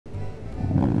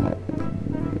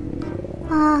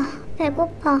아,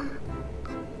 배고파.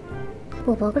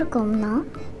 뭐 먹을 거 없나?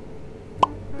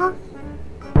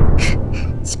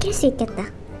 시킬 수 있겠다.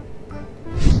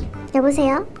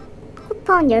 여보세요?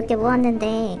 쿠폰 10개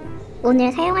모았는데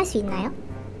오늘 사용할 수 있나요?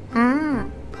 아,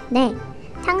 네.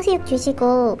 탕수육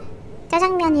주시고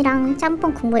짜장면이랑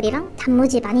짬뽕 국물이랑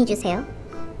단무지 많이 주세요.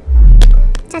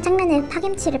 짜장면에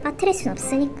파김치를 빠뜨릴 순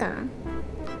없으니까.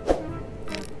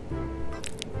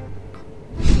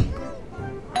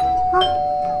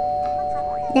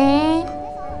 네.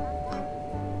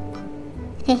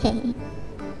 헤헤.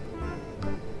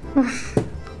 와.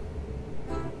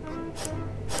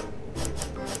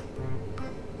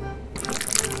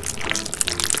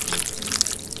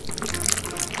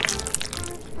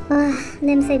 와,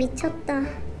 냄새 미쳤다.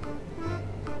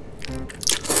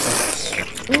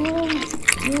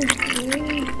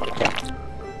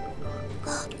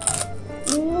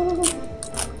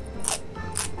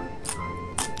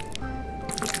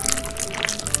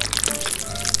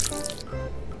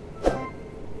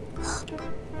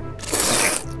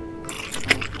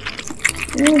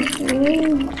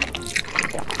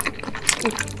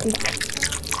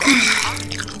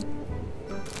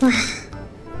 와.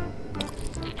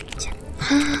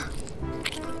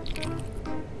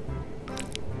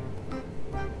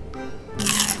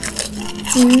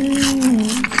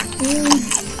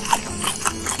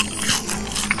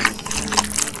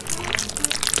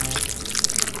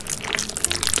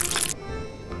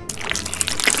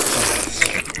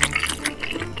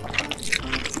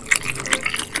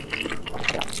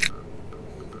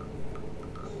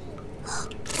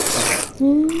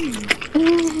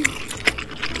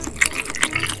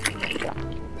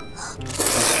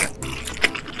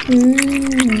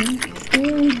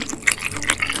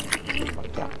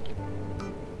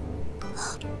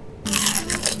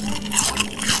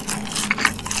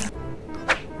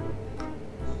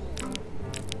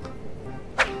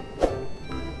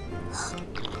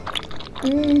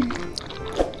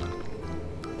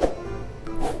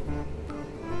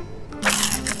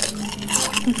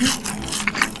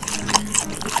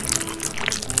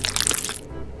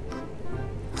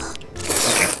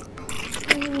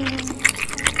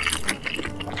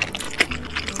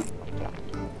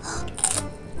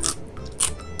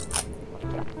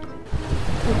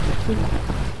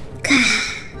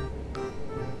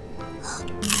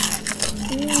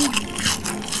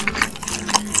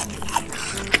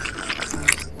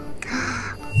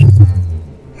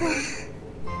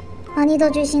 많이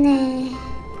더 주시네.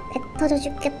 배 터져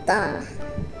죽겠다.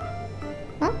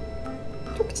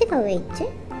 쪽지가 왜 있지?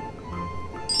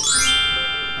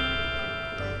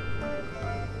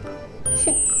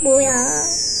 뭐야.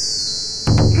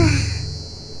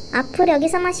 앞으로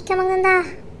여기서만 시켜 먹는다.